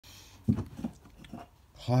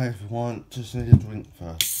Hi everyone, just need a drink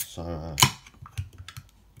first, so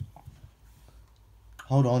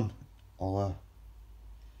hold on, I'll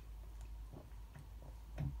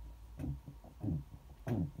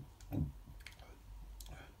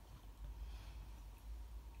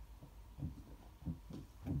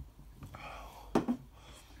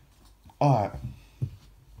alright.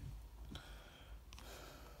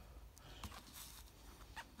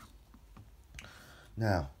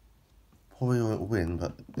 Now, probably won't win,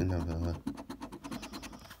 but you never know.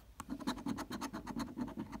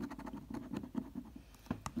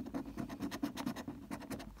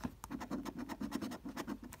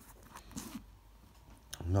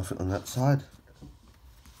 Nothing on that side.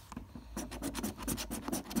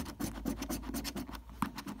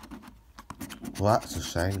 Well, that's a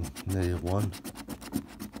shame. Nearly won.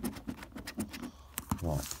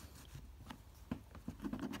 Right.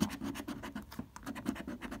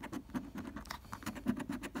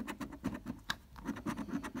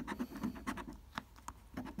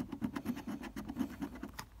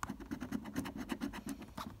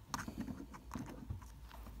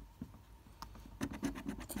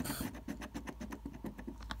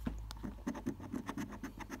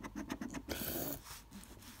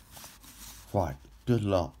 Right. Good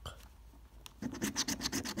luck.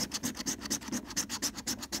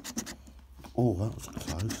 Oh, that was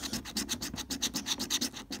close.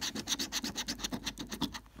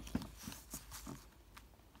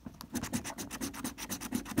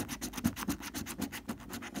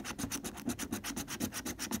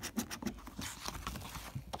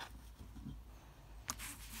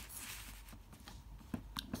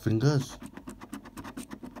 Fingers.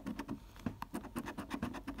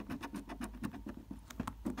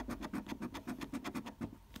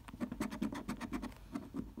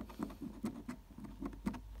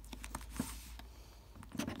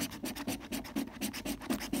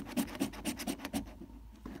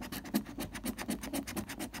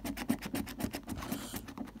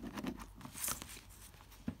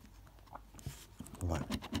 Right.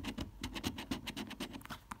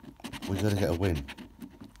 We gotta get a win.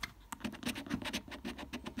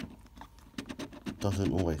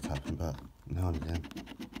 Doesn't always happen, but now and again.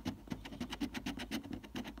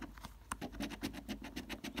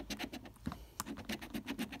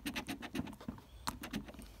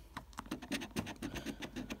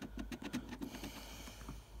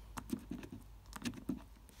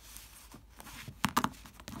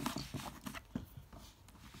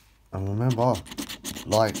 And remember,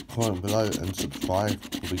 like, comment below and subscribe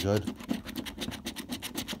will be good.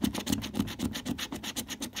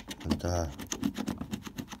 And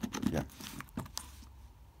yeah.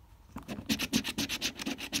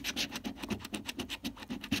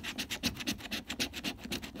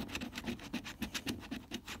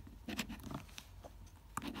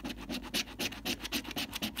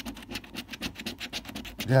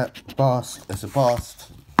 Yeah, bust. It's a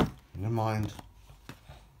bust. Never mind.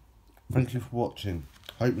 Thank you for watching.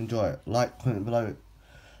 Hope you enjoy it. Like, comment below it,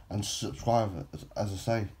 and subscribe, as I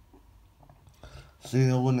say. See you in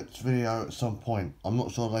the next video at some point. I'm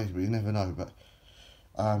not sure later, but you never know. But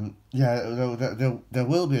yeah, there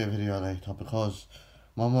will be a video later because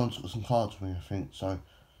my mum's got some cards for me, I think. So,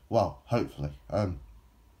 well, hopefully.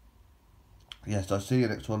 Yeah, so I'll see you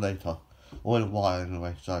next one later, or in a while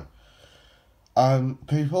anyway. So,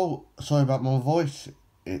 people, sorry about my voice.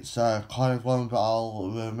 It's kind of one, but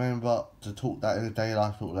I'll remember to talk that in the day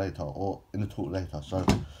life talk later, or in the talk later. So,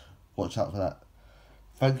 watch out for that.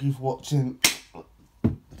 Thank you for watching.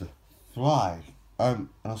 Thrive. And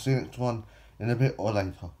I'll see you next one in a bit or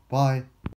later. Bye.